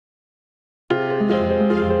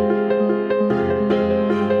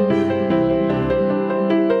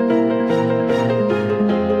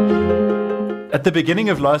At the beginning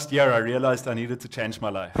of last year, I realized I needed to change my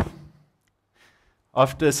life.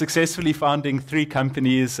 After successfully founding 3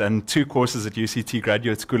 companies and 2 courses at UCT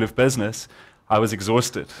Graduate School of Business, I was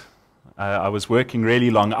exhausted. I was working really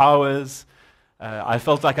long hours. I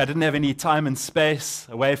felt like I didn't have any time and space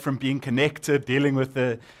away from being connected, dealing with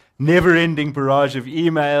the never-ending barrage of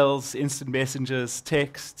emails, instant messages,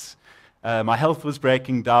 texts. My health was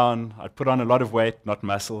breaking down. I'd put on a lot of weight, not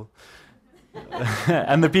muscle.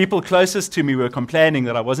 And the people closest to me were complaining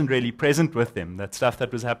that I wasn't really present with them, that stuff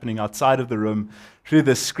that was happening outside of the room through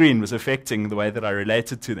the screen was affecting the way that I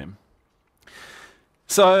related to them.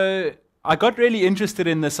 So I got really interested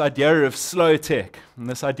in this idea of slow tech, and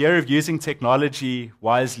this idea of using technology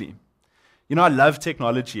wisely. You know, I love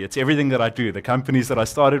technology. It's everything that I do. The companies that I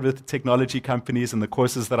started with, technology companies, and the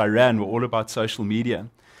courses that I ran were all about social media.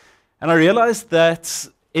 And I realized that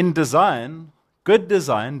in design, good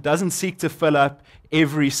design doesn't seek to fill up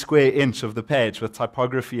every square inch of the page with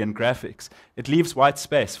typography and graphics. It leaves white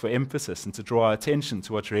space for emphasis and to draw our attention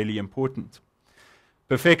to what's really important.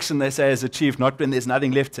 Perfection, they say, is achieved not when there's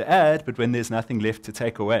nothing left to add, but when there's nothing left to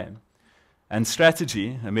take away. And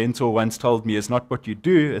strategy, a mentor once told me, is not what you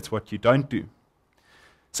do, it's what you don't do.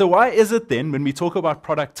 So why is it then, when we talk about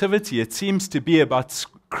productivity, it seems to be about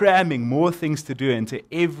cramming more things to do into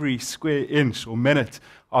every square inch or minute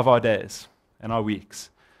of our days and our weeks?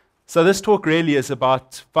 So this talk really is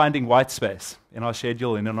about finding white space in our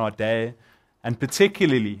schedule and in our day. And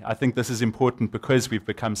particularly, I think this is important because we've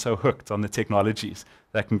become so hooked on the technologies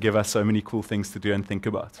that can give us so many cool things to do and think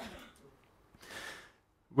about.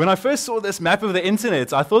 When I first saw this map of the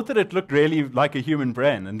internet, I thought that it looked really like a human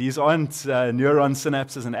brain. And these aren't neuron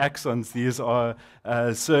synapses and axons. These are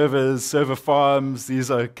servers, server farms.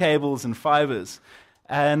 These are cables and fibers.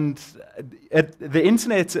 And the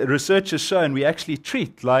internet research has shown we actually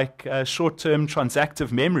treat like short-term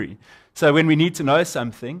transactive memory. So when we need to know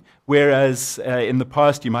something, whereas in the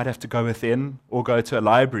past you might have to go within or go to a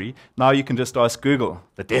library, now you can just ask Google,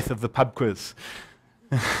 the death of the pub quiz.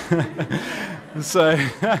 So,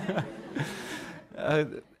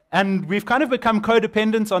 and we've kind of become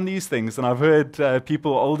codependent on these things. And I've heard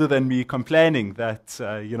people older than me complaining that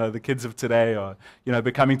you know, the kids of today are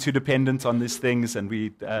becoming too dependent on these things, and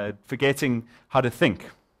we forgetting how to think.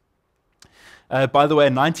 By the way,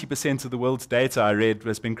 90% of the world's data I read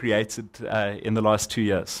has been created in the last 2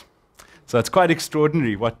 years. So it's quite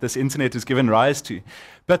extraordinary what this internet has given rise to.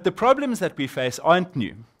 But the problems that we face aren't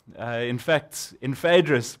new. In fact, in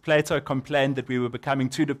Phaedrus, Plato complained that we were becoming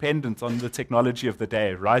too dependent on the technology of the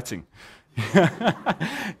day, writing.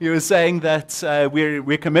 He was saying that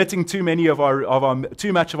we're committing too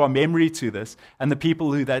much of our memory to this, and the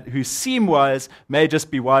people who seem wise may just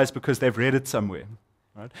be wise because they've read it somewhere.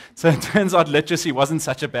 Right? So it turns out literacy wasn't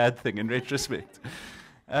such a bad thing in retrospect.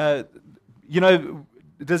 You know,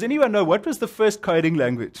 does anyone know what was the first coding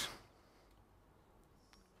language?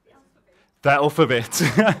 The alphabet.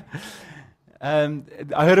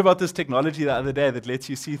 I heard about this technology the other day that lets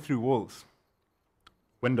you see through walls.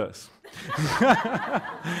 Windows.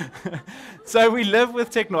 So we live with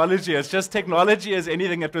technology. It's just technology is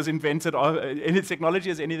anything that was invented. Technology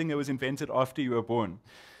is anything that was invented after you were born.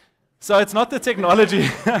 So it's not the technology.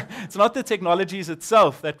 It's not the technologies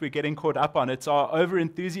itself that we're getting caught up on. It's our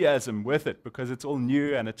over-enthusiasm with it because it's all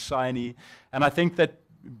new and it's shiny. And I think that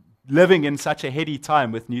living in such a heady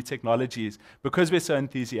time with new technologies, because we're so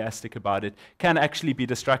enthusiastic about it, can actually be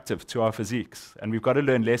destructive to our physiques. And we've got to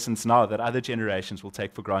learn lessons now that other generations will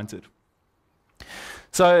take for granted.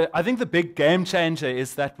 So I think the big game changer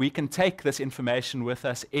is that we can take this information with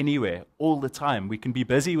us anywhere, all the time. We can be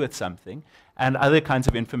busy with something, and other kinds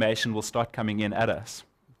of information will start coming in at us.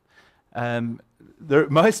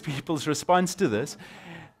 Most people's response to this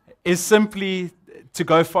is simply to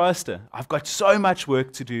go faster. I've got so much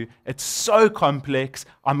work to do. It's so complex.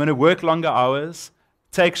 I'm going to work longer hours,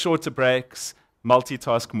 take shorter breaks,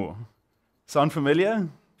 multitask more. Sound familiar?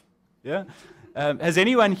 Yeah? Has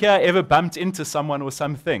anyone here ever bumped into someone or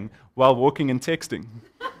something while walking and texting?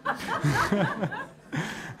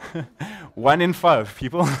 1 in 5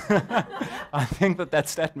 people. I think that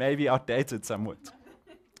stat may be outdated somewhat.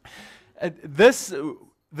 This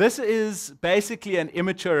is basically an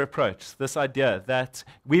immature approach, this idea that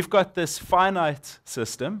we've got this finite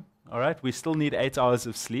system, all right? We still need 8 hours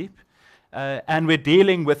of sleep, and we're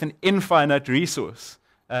dealing with an infinite resource,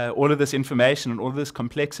 all of this information and all of this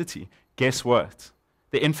complexity. Guess what?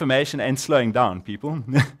 The information ain't slowing down, people.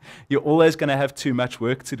 You're always going to have too much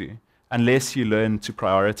work to do unless you learn to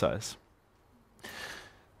prioritize.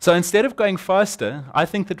 So instead of going faster, I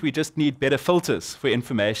think that we just need better filters for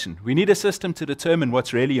information. We need a system to determine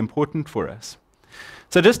what's really important for us.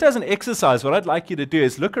 So just as an exercise, what I'd like you to do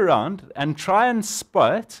is look around and try and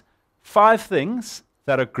spot 5 things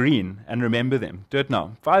that are green and remember them. Do it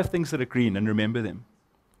now. 5 things that are green and remember them,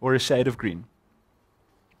 or a shade of green.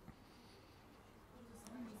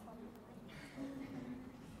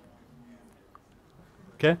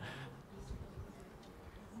 Okay?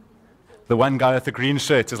 The one guy with the green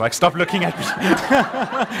shirt is like, stop looking at me.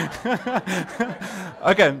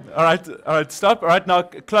 Okay, all right, stop. All right, now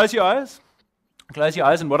close your eyes. Close your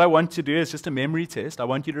eyes, and what I want to do is just a memory test. I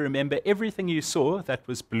want you to remember everything you saw that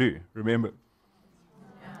was blue. Remember?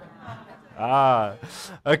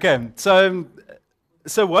 Okay. So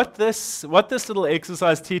what this little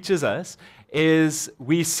exercise teaches us is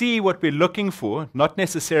we see what we're looking for, not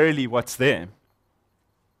necessarily what's there.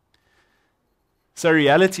 So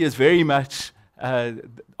reality is very much,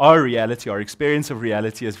 our reality, our experience of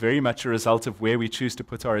reality is very much a result of where we choose to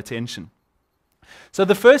put our attention. So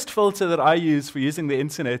the first filter that I use for using the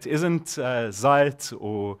internet isn't Zeit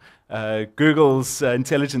or Google's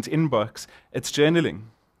intelligent inbox, it's journaling.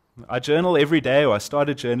 I journal every day, or I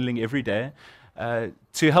started journaling every day,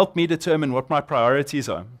 to help me determine what my priorities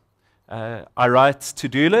are. I write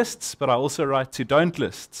to-do lists, but I also write to-don't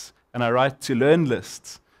lists, and I write to-learn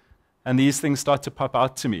lists. And these things start to pop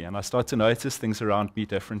out to me, and I start to notice things around me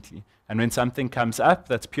differently. And when something comes up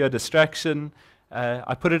that's pure distraction,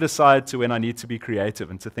 I put it aside to when I need to be creative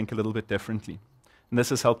and to think a little bit differently. And this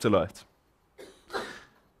has helped a lot.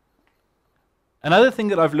 Another thing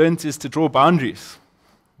that I've learned is to draw boundaries.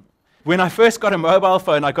 When I first got a mobile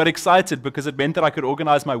phone, I got excited because it meant that I could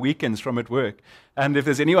organize my weekends from at work. And if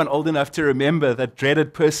there's anyone old enough to remember that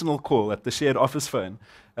dreaded personal call at the shared office phone,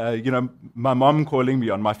 my mom calling me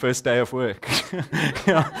on my first day of work,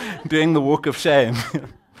 doing the walk of shame.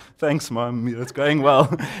 Thanks, Mom, it's going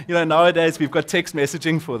well. Nowadays we've got text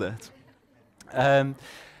messaging for that.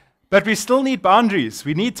 But we still need boundaries.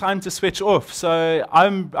 We need time to switch off. So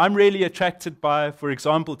I'm really attracted by, for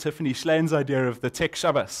example, Tiffany Schlein's idea of the Tech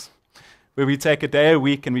Shabbos, where we take a day a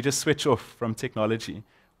week and we just switch off from technology.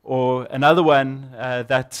 Or another one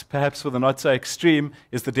that perhaps for the not so extreme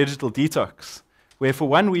is the digital detox, where for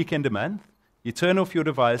 1 weekend a month, you turn off your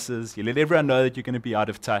devices, you let everyone know that you're going to be out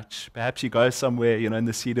of touch. Perhaps you go somewhere, in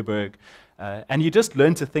the Cedarburg, and you just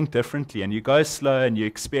learn to think differently, and you go slow and you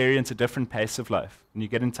experience a different pace of life, and you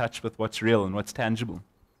get in touch with what's real and what's tangible.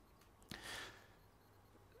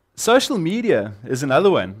 Social media is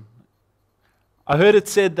another one. I heard it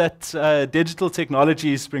said that digital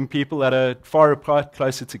technologies bring people that are far apart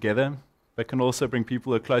closer together, but can also bring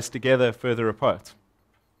people who are close together further apart.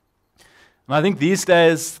 And I think these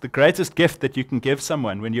days, the greatest gift that you can give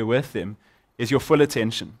someone when you're with them is your full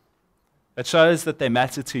attention. It shows that they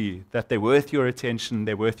matter to you, that they're worth your attention,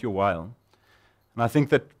 they're worth your while. And I think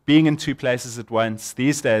that being in 2 places at once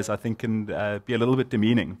these days, I think, can be a little bit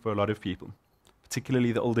demeaning for a lot of people,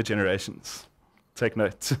 particularly the older generations. Take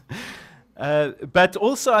note. But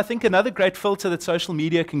also, I think another great filter that social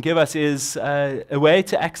media can give us is a way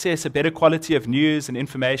to access a better quality of news and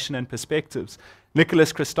information and perspectives.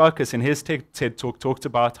 Nicholas Christakis, in his TED talk, talked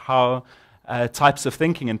about how types of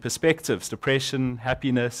thinking and perspectives, depression,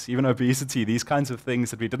 happiness, even obesity, these kinds of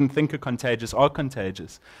things that we didn't think are contagious are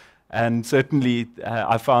contagious. And certainly,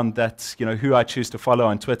 I found that who I choose to follow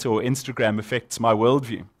on Twitter or Instagram affects my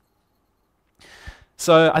worldview.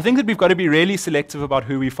 So I think that we've got to be really selective about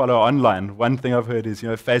who we follow online. One thing I've heard is,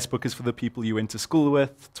 Facebook is for the people you went to school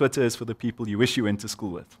with, Twitter is for the people you wish you went to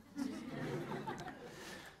school with.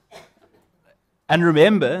 And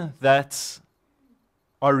remember that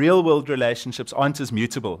our real-world relationships aren't as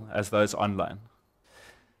mutable as those online.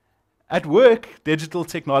 At work, digital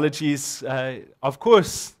technologies, of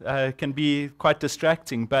course, can be quite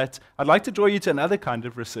distracting, but I'd like to draw you to another kind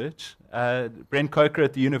of research. Brent Coker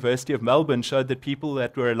at the University of Melbourne showed that people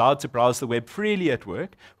that were allowed to browse the web freely at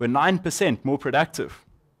work were 9% more productive.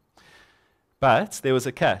 But there was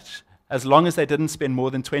a catch, as long as they didn't spend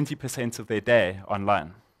more than 20% of their day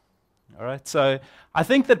online. All right, so I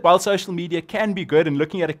think that while social media can be good and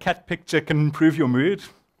looking at a cat picture can improve your mood,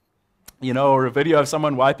 or a video of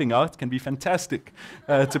someone wiping out can be fantastic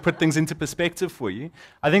to put things into perspective for you.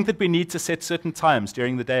 I think that we need to set certain times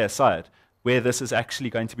during the day aside where this is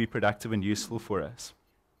actually going to be productive and useful for us.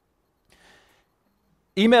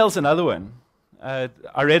 Email's another one. I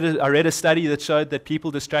read a study that showed that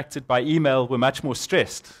people distracted by email were much more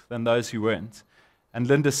stressed than those who weren't. And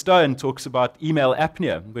Linda Stone talks about email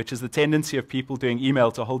apnea, which is the tendency of people doing email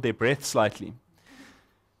to hold their breath slightly.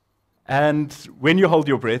 And when you hold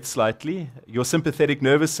your breath slightly, your sympathetic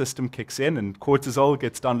nervous system kicks in and cortisol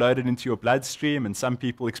gets downloaded into your bloodstream, and some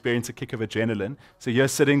people experience a kick of adrenaline. So you're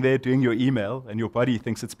sitting there doing your email and your body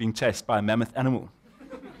thinks it's being chased by a mammoth animal.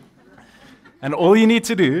 And all you need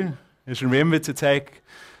to do is remember to take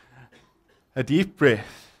a deep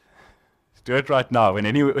breath. Do it right now.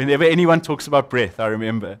 Whenever anyone talks about breath, I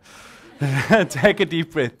remember. Take a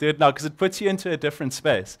deep breath. Do it now, because it puts you into a different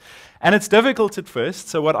space. And it's difficult at first.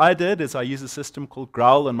 So what I did is I use a system called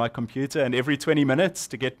Growl on my computer, and every 20 minutes,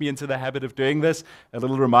 to get me into the habit of doing this, a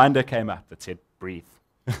little reminder came up that said, breathe.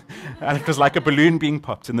 And it was like a balloon being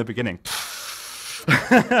popped in the beginning.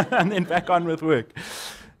 And then back on with work.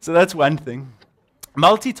 So that's one thing.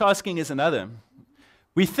 Multitasking is another.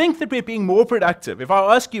 We think that we're being more productive. If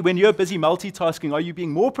I ask you, when you're busy multitasking, are you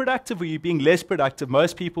being more productive or are you being less productive?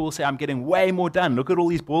 Most people will say, I'm getting way more done. Look at all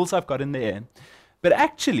these balls I've got in the air. But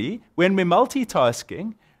actually, when we're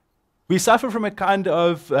multitasking, we suffer from a kind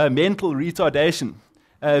of mental retardation.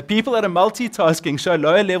 People that are multitasking show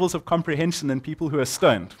lower levels of comprehension than people who are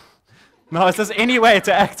stoned. Now, is there any way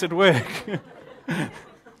to act at work?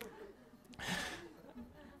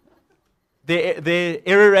 The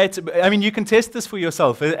error rate, I mean, you can test this for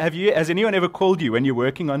yourself. Has anyone ever called you when you're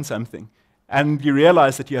working on something and you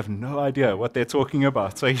realize that you have no idea what they're talking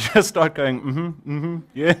about? So you just start going,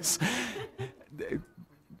 yes.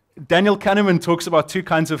 Daniel Kahneman talks about two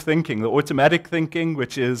kinds of thinking. The automatic thinking,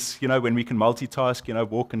 which is, when we can multitask,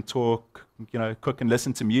 walk and talk, cook and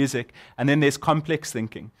listen to music. And then there's complex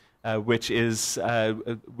thinking. Which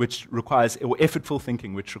requires, or effortful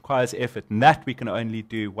thinking, which requires effort. And that we can only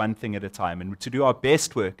do one thing at a time. And to do our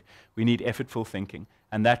best work, we need effortful thinking.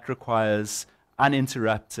 And that requires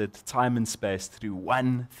uninterrupted time and space to do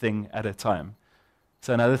one thing at a time.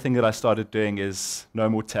 So another thing that I started doing is no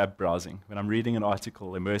more tab browsing. When I'm reading an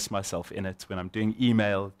article, immerse myself in it. When I'm doing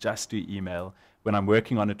email, just do email. When I'm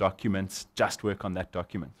working on a document, just work on that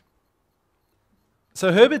document.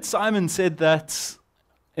 So Herbert Simon said that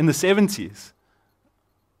in the 70s,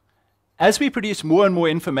 as we produce more and more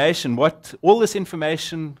information, what all this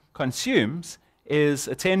information consumes is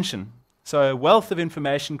attention. So a wealth of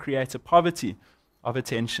information creates a poverty of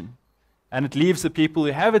attention. And it leaves the people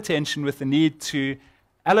who have attention with the need to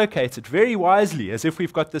allocate it very wisely, as if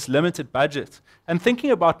we've got this limited budget. And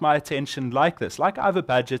thinking about my attention like this, like I have a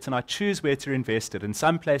budget and I choose where to invest it, and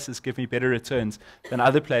some places give me better returns than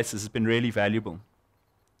other places, has been really valuable.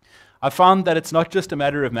 I found that it's not just a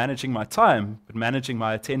matter of managing my time, but managing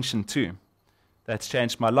my attention too. That's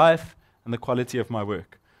changed my life and the quality of my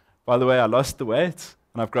work. By the way, I lost the weight,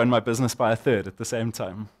 and I've grown my business by 1/3 at the same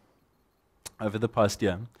time over the past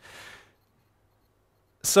year.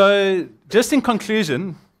 So, just in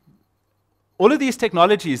conclusion, all of these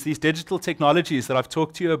technologies, these digital technologies that I've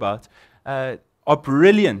talked to you about, are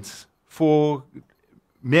brilliant for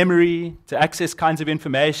memory, to access kinds of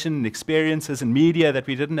information and experiences and media that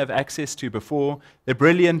we didn't have access to before. They're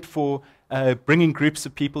brilliant for bringing groups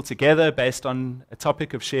of people together based on a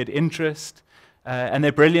topic of shared interest, and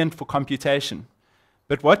they're brilliant for computation.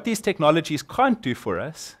 But what these technologies can't do for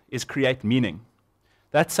us is create meaning.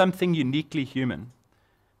 That's something uniquely human.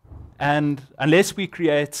 And unless we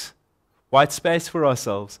create white space for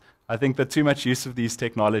ourselves, I think that too much use of these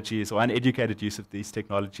technologies, or uneducated use of these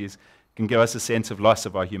technologies, can give us a sense of loss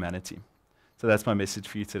of our humanity. So that's my message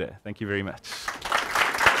for you today. Thank you very much.